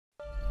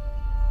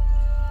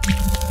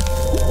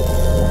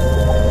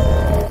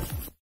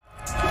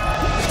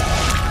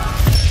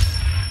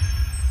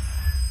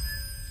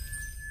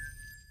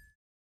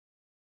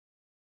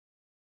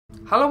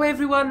Hello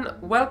everyone,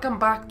 welcome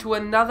back to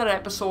another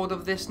episode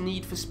of this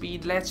Need for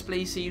Speed Let's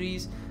Play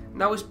series.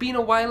 Now it's been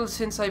a while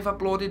since I've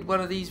uploaded one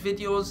of these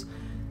videos.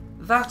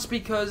 That's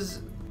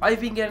because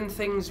I've been getting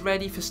things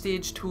ready for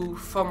stage 2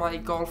 for my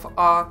Golf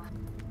R.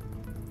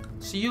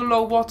 So you'll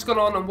know what's going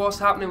on and what's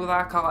happening with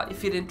that car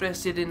if you're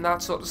interested in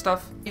that sort of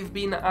stuff. I've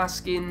been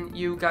asking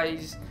you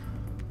guys,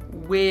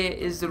 where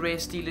is the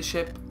race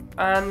dealership?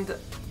 And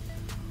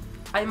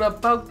I'm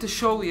about to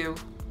show you.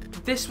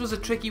 This was a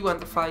tricky one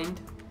to find.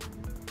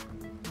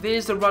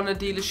 There's the runner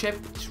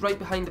dealership, it's right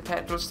behind the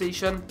petrol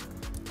station.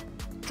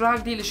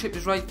 Drag dealership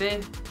is right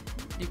there,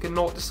 you can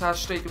notice that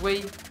straight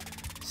away.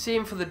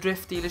 Same for the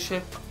drift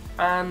dealership,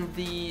 and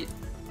the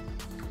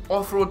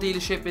off-road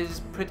dealership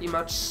is pretty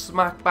much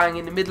smack bang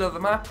in the middle of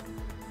the map.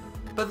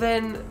 But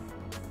then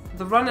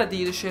the runner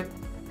dealership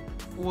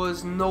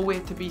was nowhere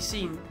to be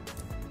seen.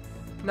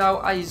 Now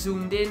I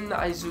zoomed in,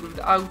 I zoomed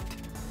out,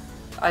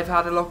 I've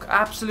had a look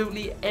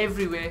absolutely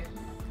everywhere.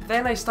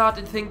 Then I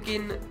started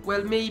thinking,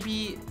 well,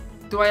 maybe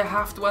do I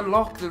have to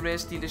unlock the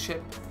race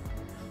dealership?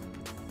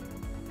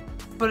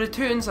 But it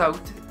turns out,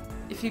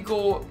 if you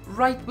go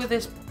right where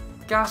this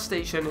gas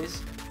station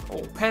is,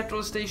 or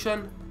petrol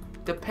station,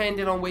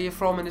 depending on where you're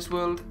from in this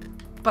world,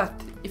 but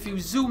if you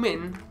zoom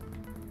in,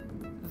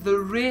 the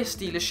race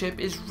dealership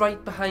is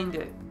right behind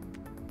it.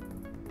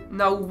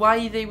 Now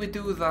why they would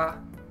do that?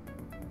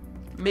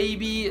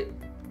 Maybe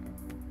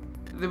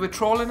they were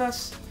trolling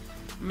us?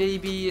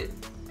 Maybe,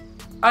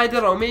 I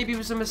don't know, maybe it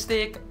was a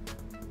mistake.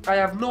 I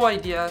have no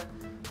idea.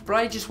 But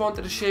I just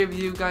wanted to share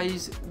with you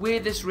guys where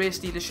this race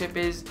dealership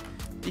is,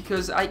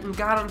 because I can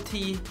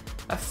guarantee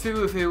a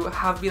few of you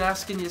have been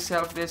asking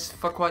yourself this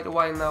for quite a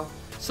while now.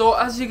 So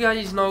as you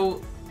guys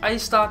know, I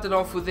started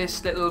off with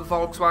this little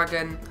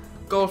Volkswagen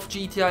Golf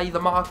GTI,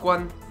 the Mark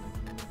 1.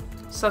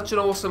 Such an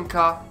awesome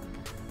car.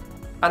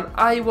 And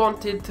I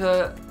wanted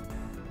a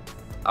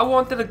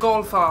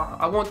Golf R.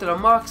 I wanted a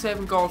Mark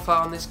 7 Golf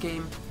R on this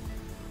game.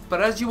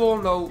 But as you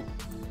all know,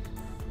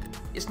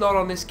 it's not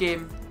on this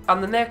game.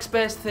 And the next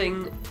best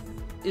thing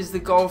is the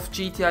Golf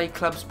GTI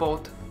Club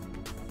Sport.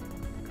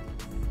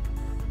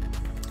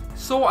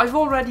 So I've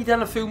already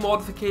done a few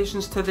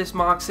modifications to this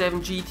Mark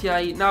 7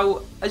 GTI.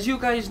 Now, as you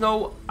guys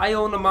know, I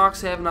own a Mark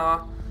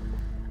 7R.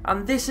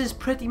 And this is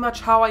pretty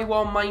much how I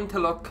want mine to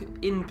look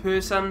in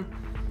person.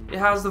 It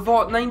has the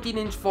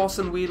 19-inch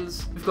Vossen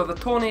wheels. We've got the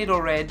Tornado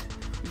Red.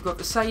 We've got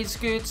the side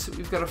skirts.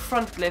 We've got a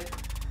front lip.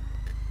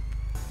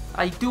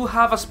 I do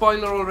have a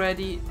spoiler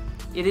already.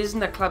 It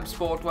isn't a Club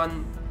Sport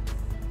one.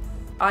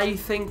 I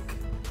think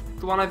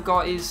the one I've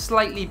got is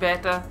slightly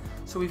better,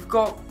 so we've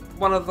got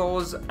one of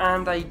those,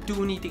 and I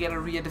do need to get a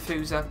rear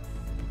diffuser.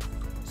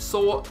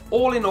 So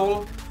all in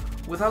all,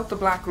 without the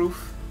black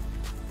roof,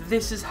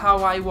 this is how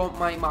I want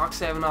my Mark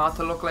 7R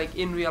to look like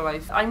in real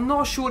life. I'm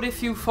not sure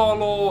if you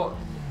follow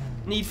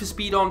Need For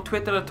Speed on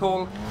Twitter at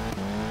all,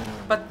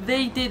 but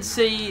they did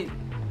say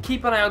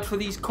keep an eye out for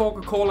these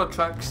Coca-Cola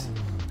trucks.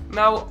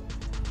 Now,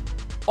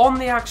 on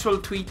the actual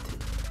tweet,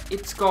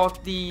 it's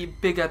got the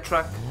bigger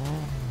truck.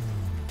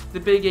 The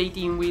big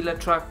 18-wheeler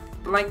truck,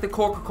 like the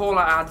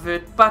Coca-Cola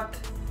advert, but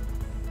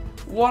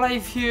what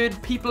I've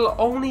heard, people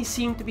only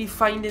seem to be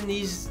finding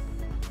these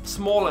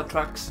smaller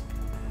trucks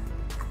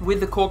with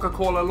the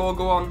Coca-Cola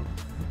logo on.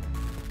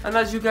 And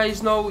as you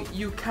guys know,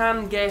 you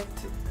can get,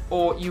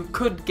 or you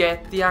could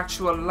get, the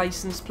actual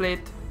license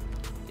plate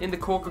in the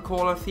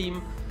Coca-Cola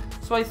theme.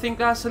 So I think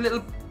that's a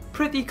little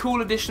pretty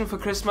cool addition for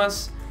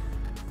Christmas.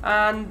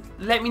 And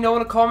let me know in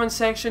the comment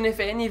section if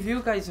any of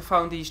you guys have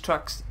found these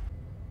trucks.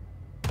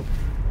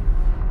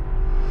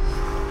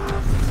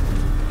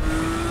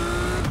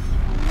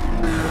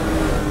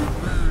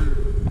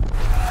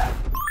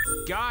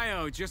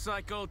 Gaio, just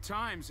like old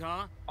times,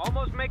 huh?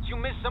 Almost makes you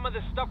miss some of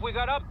the stuff we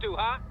got up to,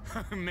 huh?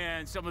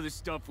 Man, some of the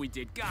stuff we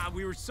did. God,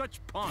 we were such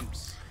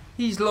punks.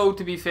 He's low,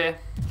 to be fair.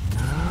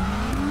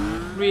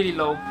 Really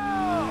low.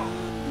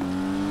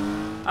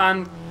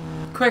 And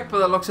quick by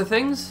the looks of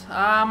things.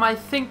 I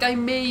think I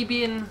may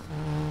be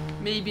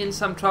in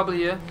some trouble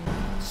here.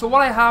 So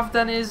what I have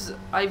done is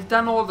I've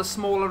done all the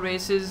smaller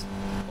races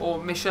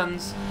or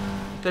missions,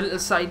 the little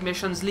side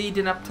missions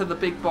leading up to the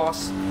big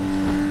boss.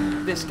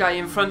 This guy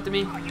in front of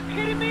me. Are you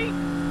kidding me?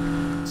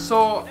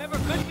 So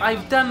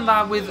I've done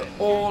that with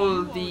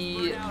all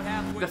the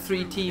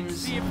 3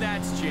 teams. See if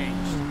that's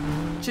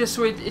changed. Just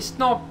so it's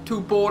not too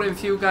boring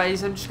for you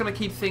guys. I'm just gonna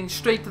keep things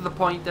straight to the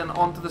point and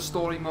onto the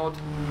story mode.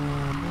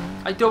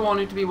 I don't want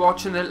you to be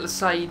watching the little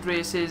side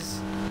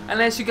races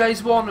unless you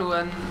guys want to,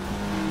 and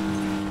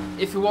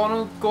if you want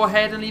to, go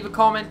ahead and leave a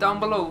comment down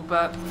below.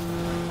 But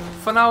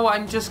for now,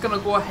 I'm just gonna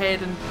go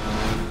ahead and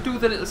do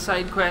the little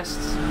side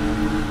quests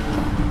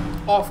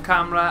off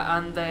camera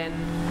and then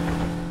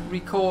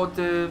record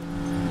the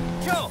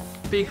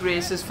big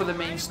races for the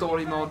main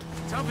story mode.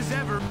 Tough as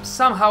ever.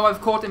 Somehow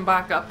I've caught him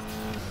back up,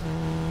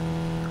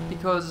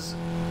 because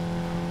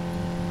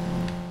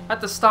at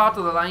the start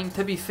of the line,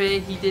 to be fair,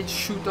 he did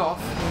shoot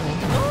off.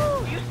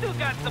 Ooh, you still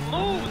got some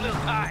moves,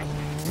 little guy.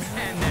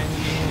 Man, that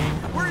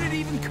where did it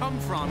even come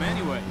from,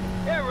 anyway?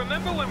 Yeah,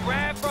 remember when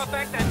Rad brought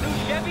back that new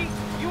Chevy?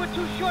 You were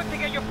too short to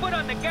get your foot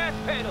on the gas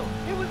pedal.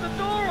 It was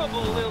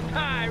adorable, little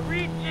Ty.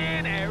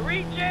 Reaching and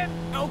reaching.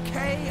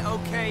 Okay,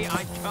 okay,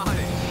 I got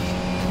it.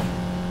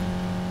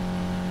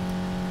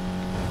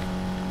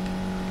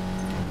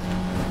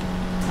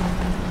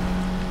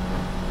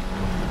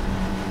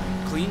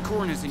 Clean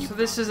corners and you... So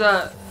this is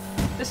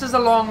a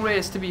long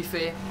race, to be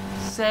fair.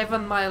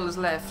 7 miles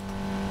left.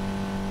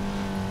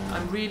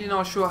 I'm really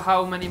not sure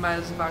how many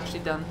miles I've actually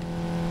done.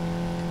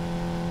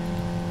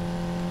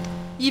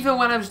 Even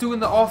when I was doing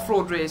the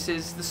off-road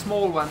races, the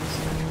small ones,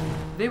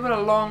 they were a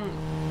long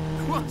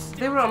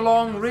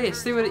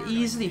race. They were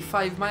easily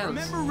 5 miles.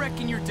 Remember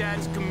wrecking your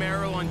dad's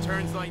Camaro on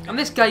turns like that? And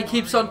this guy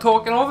keeps on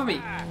talking over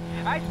me.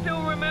 I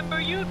still remember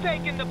you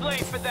taking the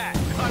blame for that.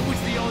 I was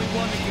the only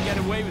one that could get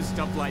away with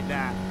stuff like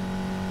that.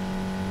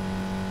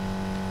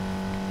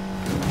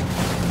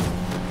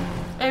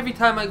 Every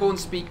time I go and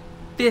speak,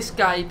 this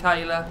guy,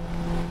 Tyler,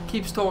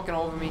 keeps talking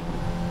over me.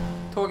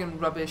 Talking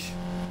rubbish.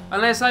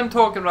 Unless I'm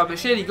talking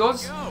rubbish. Here he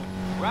goes. Go.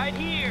 Right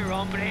here,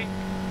 hombre.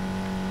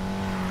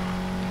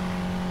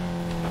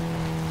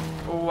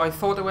 Oh, I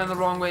thought I went the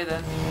wrong way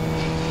then.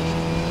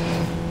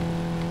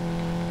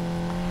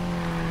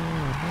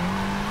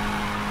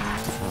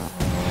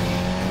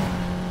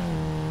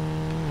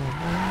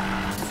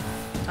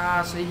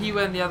 Ah, so he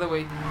went the other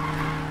way.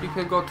 We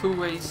could go 2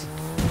 ways.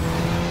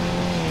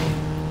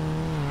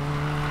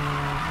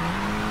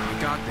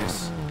 You got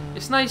this.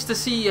 It's nice to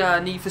see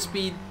Need for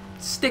Speed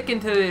sticking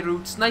to their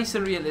roots, nice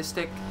and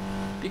realistic,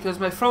 because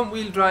my front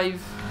wheel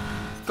drive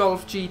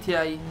Golf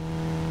GTI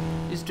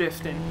is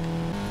drifting.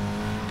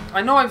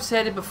 I know I've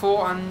said it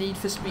before, and Need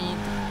for Speed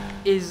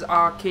is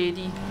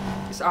arcadey,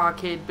 it's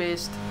arcade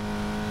based.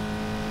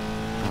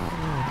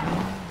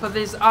 But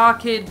there's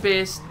arcade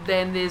based,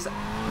 then there's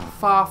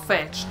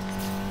far-fetched,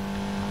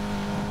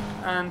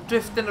 and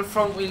drifting a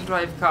front wheel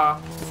drive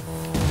car.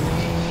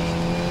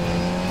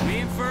 Me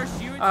in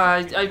first, you in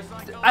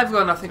I've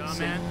got nothing to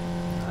say.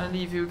 I'll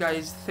leave you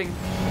guys think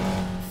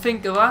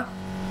of that.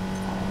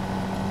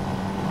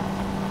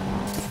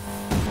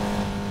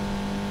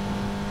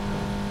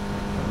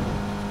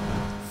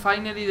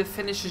 Finally, the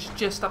finish is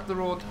just up the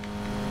road.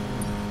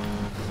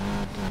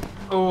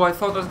 Oh, I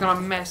thought I was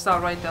gonna mess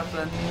that right up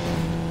then.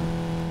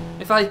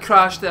 If I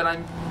crashed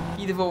then,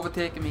 he'd have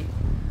overtaken me.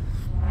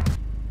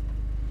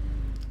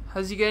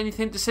 Has he got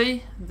anything to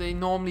say? They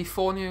normally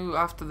phone you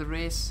after the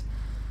race,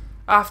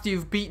 after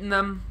you've beaten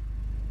them,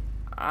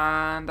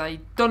 and I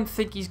don't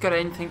think he's got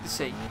anything to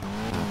say.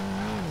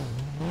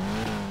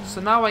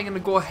 So now I'm going to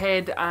go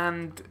ahead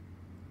and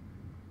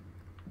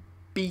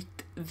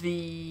beat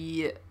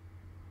the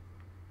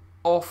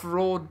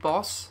off-road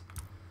boss,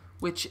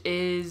 which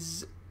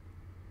is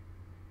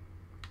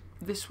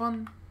this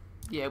one.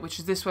 Yeah, which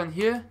is this one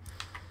here.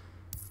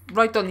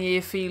 Right on the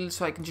airfield,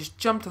 so I can just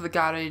jump to the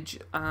garage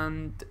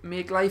and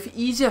make life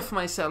easier for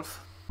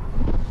myself.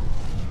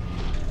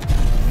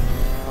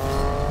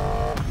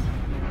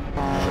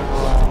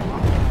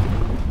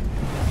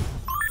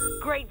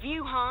 Great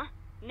view, huh?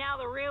 Now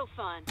the real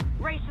fun.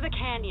 Race to the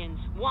canyons,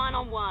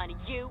 one-on-one,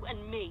 you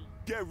and me.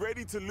 Get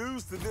ready to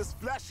lose to this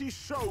flashy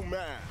show,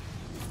 man.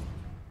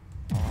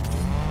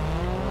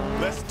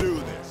 Let's do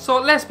this. So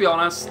let's be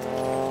honest,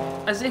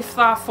 as if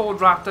that Ford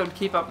Raptor would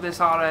keep up this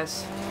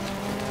RS.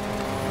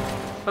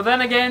 But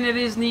then again, it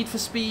is Need for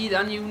Speed,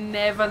 and you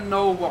never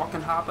know what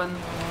can happen.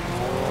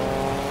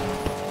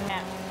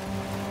 Yeah.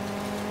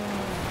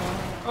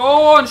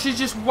 Oh, and she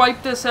just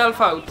wiped herself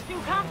out.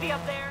 Too comfy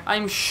up there.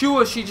 I'm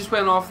sure she just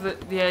went off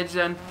the edge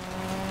then.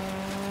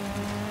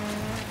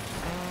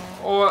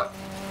 Or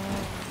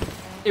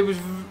it was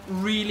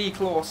really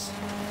close.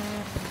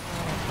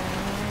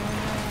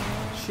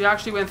 She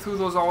actually went through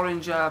those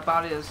orange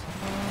barriers.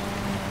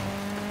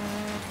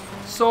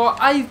 So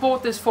I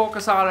bought this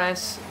Focus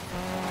RS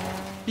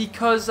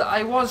because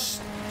I was...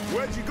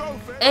 Where'd you go,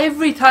 fam?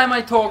 Every time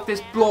I talk,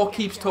 this bloke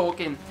keeps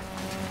talking.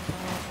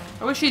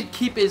 I wish he'd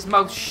keep his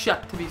mouth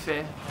shut, to be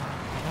fair.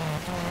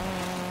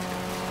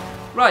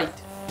 Right,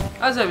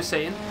 as I was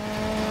saying,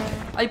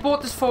 I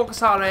bought this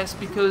Focus RS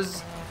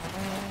because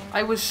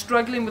I was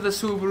struggling with the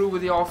Subaru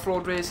with the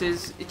off-road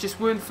races. It just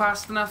weren't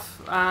fast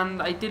enough,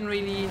 and I didn't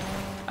really,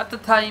 at the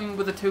time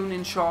with the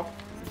tuning shop,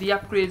 the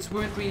upgrades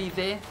weren't really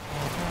there.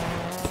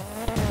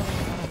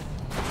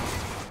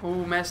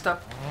 Oh, messed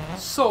up.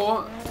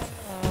 So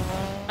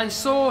I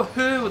saw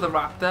her with a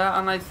Raptor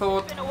and I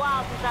thought, It's been a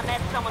while since I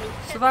met someone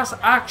who so that's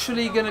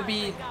actually going to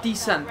be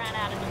decent. ran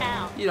out of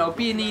town. You know,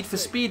 be a Need for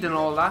Speed and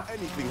all that.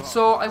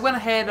 So I went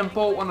ahead and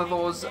bought one of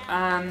those,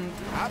 and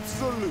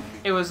Absolutely.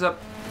 it was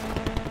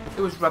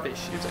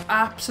rubbish. It was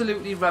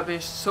absolutely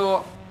rubbish.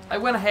 So I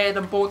went ahead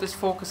and bought this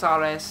Focus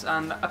RS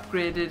and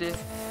upgraded it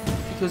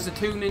because the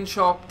tuning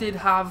shop did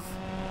have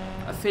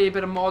a fair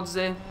bit of mods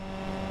there,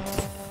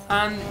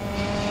 and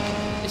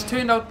it's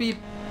turned out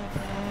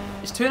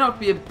to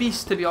be a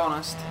beast, to be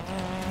honest.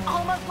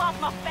 Almost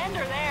lost my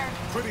fender there.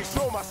 Pretty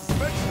sure my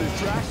suspension is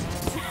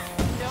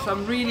trashed. So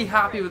I'm really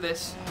happy with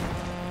this.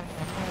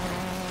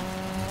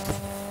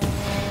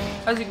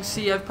 As you can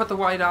see, I've put the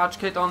wide arch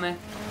kit on there.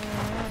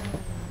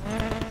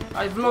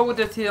 I've lowered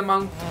it to the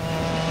amount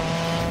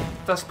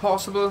that's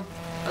possible,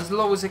 as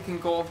low as it can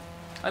go.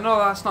 I know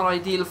that's not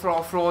ideal for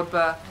off-road,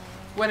 but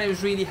when it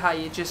was really high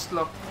it just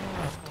looked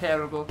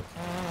terrible,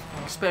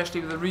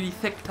 especially with the really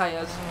thick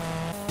tyres.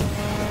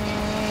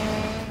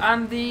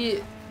 And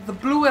the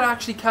blue it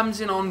actually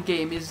comes in on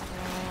game is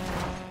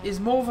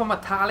more of a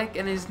metallic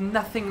and is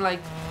nothing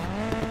like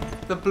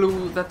the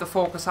blue that the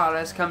Focus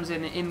RS comes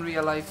in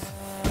real life.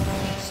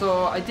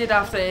 So I did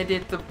have to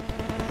edit the...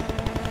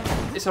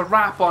 It's a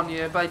wrap on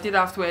here, but I did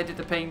have to edit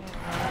the paint.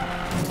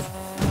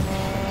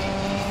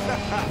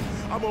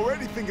 I'm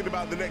already thinking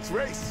about the next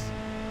race.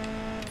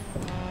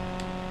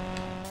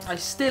 I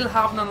still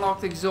haven't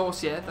unlocked the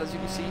exhaust yet, as you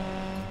can see,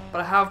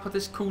 but I have put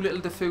this cool little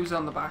diffuser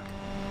on the back.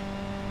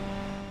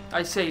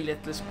 I say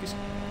little,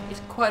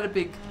 it's quite a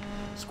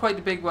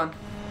big one.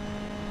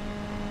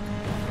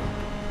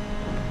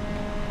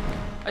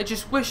 I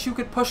just wish you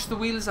could push the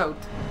wheels out,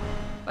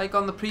 like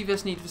on the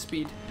previous Need for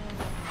Speed,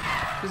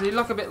 because they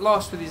look a bit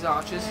lost with these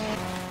arches.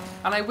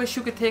 And I wish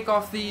you could take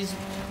off these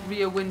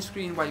rear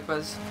windscreen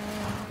wipers,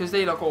 because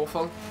they look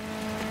awful.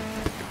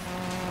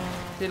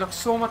 They look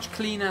so much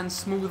cleaner and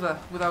smoother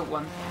without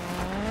one.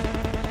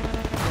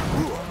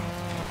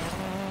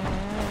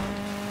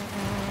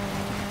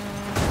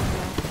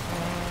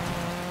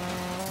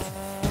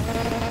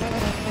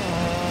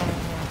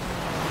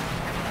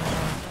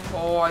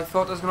 Oh, I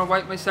thought I was going to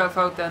wipe myself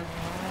out then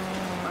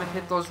when I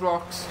hit those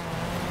rocks.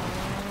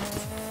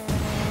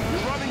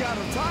 You're running out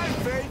of time,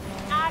 Faith.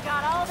 I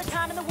got all the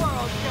time in the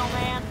world,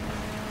 showman.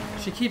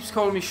 She keeps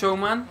calling me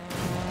showman.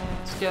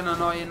 It's getting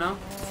annoying now.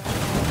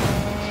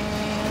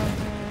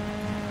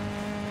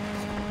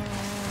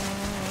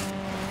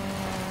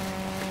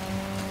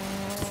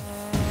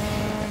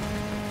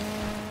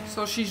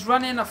 So she's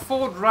running a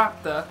Ford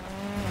Raptor,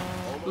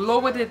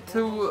 lowered it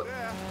to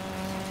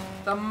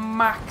the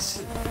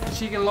max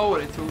she can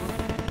lower it to,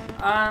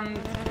 and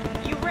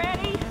You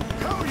ready?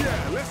 Hell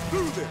yeah, let's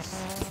do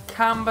this.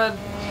 cambered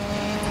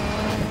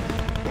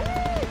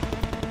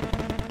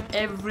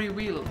every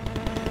wheel.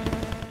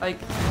 Like,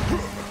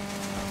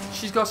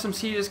 she's got some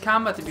serious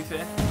camber, to be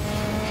fair.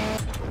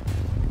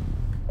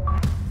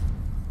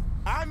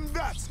 And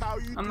that's how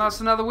you And that's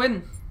another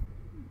win.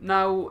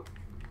 Now,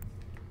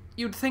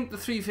 you'd think the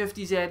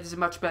 350Z is a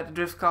much better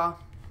drift car.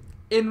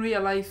 In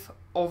real life,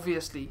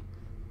 obviously,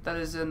 that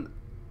is an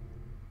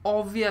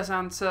obvious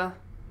answer.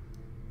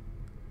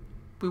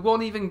 We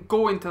won't even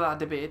go into that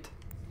debate.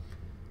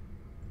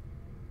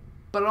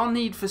 But on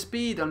Need for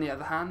Speed, on the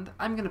other hand,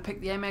 I'm going to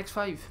pick the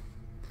MX-5.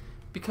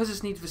 Because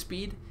it's Need for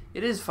Speed,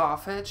 it is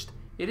far-fetched,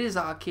 it is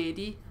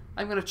arcadey.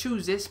 I'm going to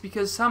choose this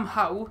because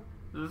somehow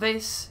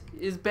this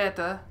is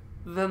better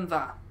than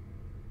that.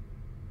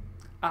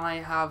 And I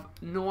have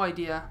no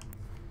idea.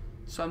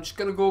 So I'm just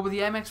going to go with the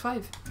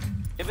MX-5.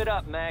 Give it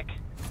up, Mac.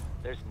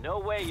 There's no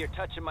way you're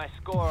touching my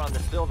score on the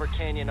Silver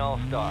Canyon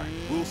All-Star.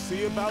 We'll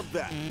see about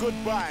that.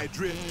 Goodbye,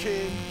 Drift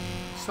King.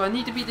 So I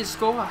need to beat this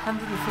score,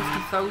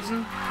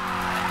 150,000.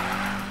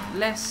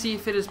 Let's see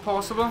if it is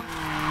possible.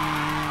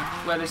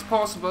 Well, it's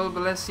possible,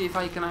 but let's see if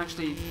I can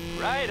actually...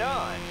 Right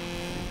on.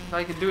 If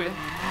I can do it.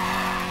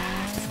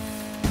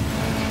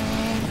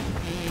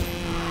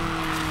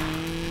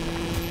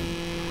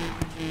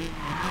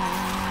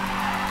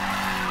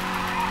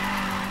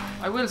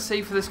 I will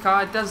say for this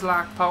car, it does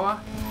lack power,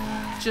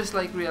 just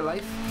like real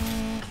life.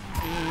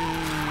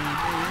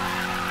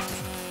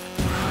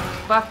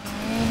 But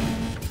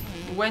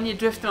when you're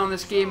drifting on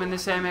this game in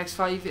this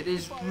MX-5, it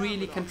is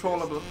really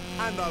controllable.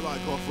 And I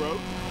like off-road.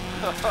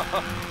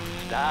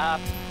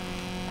 Stop.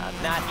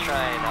 I'm not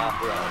trying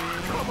off-road.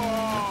 Come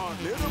on,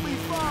 it'll be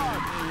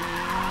fun.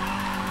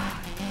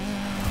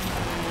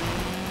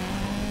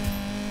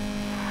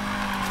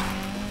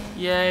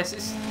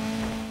 Yes,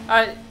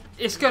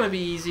 it's gonna be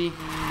easy.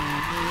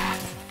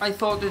 I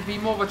thought there'd be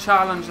more of a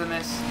challenge than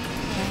this.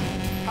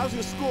 How's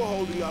your score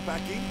holding up,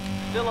 Aki?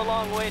 Still a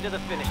long way to the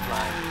finish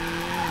line.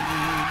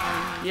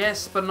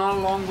 Yes, but not a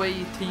long way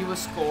to your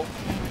score.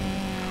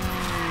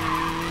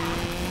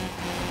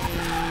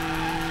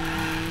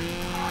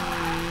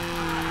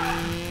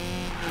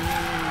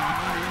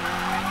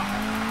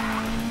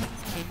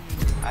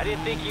 I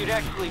didn't think you'd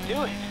actually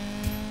do it.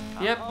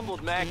 Yep. I'm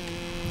humbled, Mac.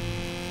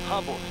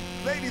 Humbled.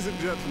 Ladies and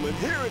gentlemen,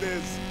 here it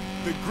is.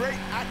 The great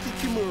Aki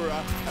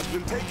Kimura has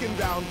been taken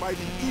down by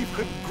the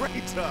even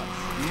greater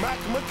Mac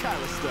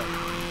McAllister.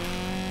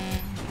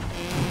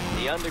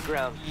 The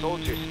underground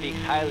soldier speaks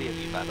highly of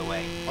you, by the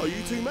way. Are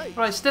you two mates?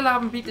 But I still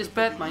haven't beat this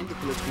bet, mind. The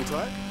political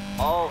type?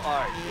 All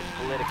art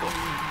is political.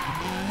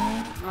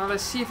 Now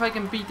let's see if I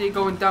can beat it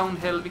going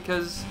downhill,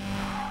 because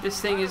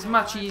this thing is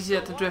much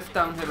easier to drift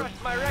downhill.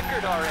 Crushed my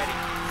record already.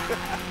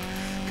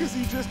 Because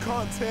you just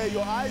can't tear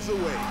your eyes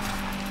away.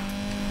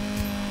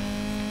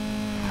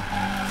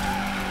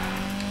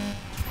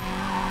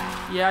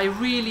 Yeah, I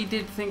really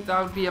did think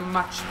that would be a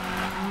much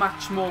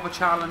more of a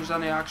challenge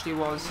than it actually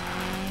was.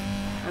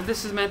 And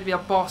this is meant to be a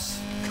boss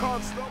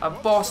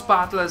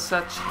battle as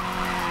such.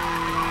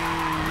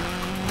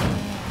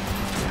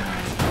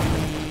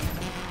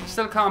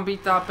 Still can't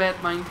beat that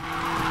bet, mind.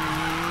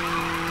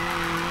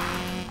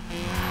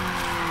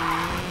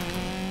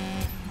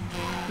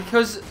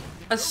 Because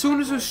as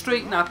soon as we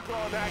straighten up,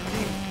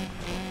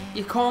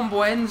 your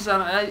combo ends,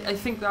 and I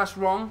think that's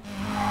wrong.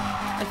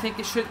 I think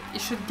it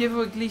should give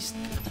you at least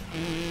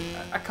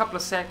a couple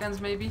of seconds,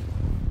 maybe.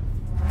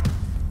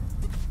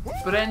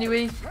 But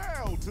anyway,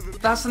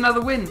 that's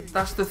another win.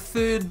 That's the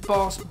third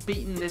boss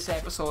beaten this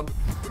episode.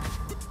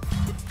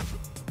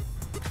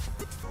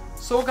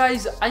 So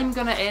guys, I'm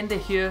gonna end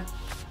it here.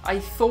 I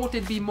thought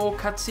it'd be more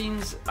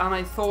cutscenes, and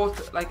I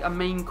thought like a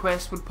main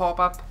quest would pop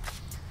up,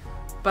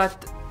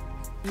 but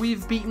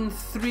we've beaten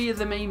 3 of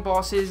the main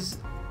bosses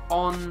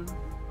on,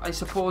 I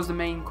suppose, the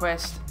main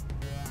quest.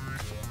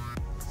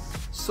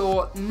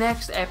 So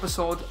next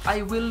episode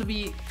I will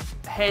be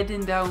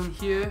heading down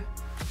here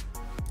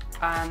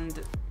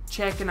and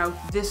checking out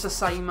this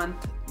assignment,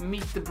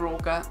 meet the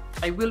broker.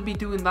 I will be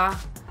doing that,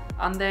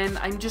 and then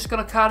I'm just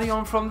gonna carry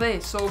on from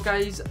there. So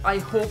guys, I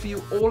hope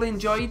you all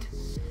enjoyed.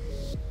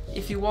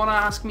 If you want to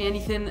ask me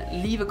anything,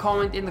 leave a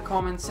comment in the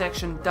comment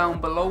section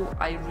down below.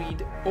 I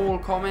read all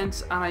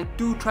comments and I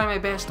do try my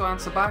best to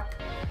answer back.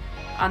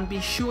 And be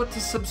sure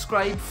to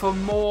subscribe for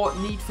more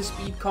Need for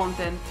Speed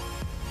content,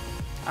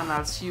 and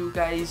I'll see you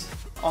guys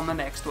on the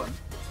next one.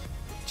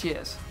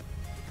 Cheers.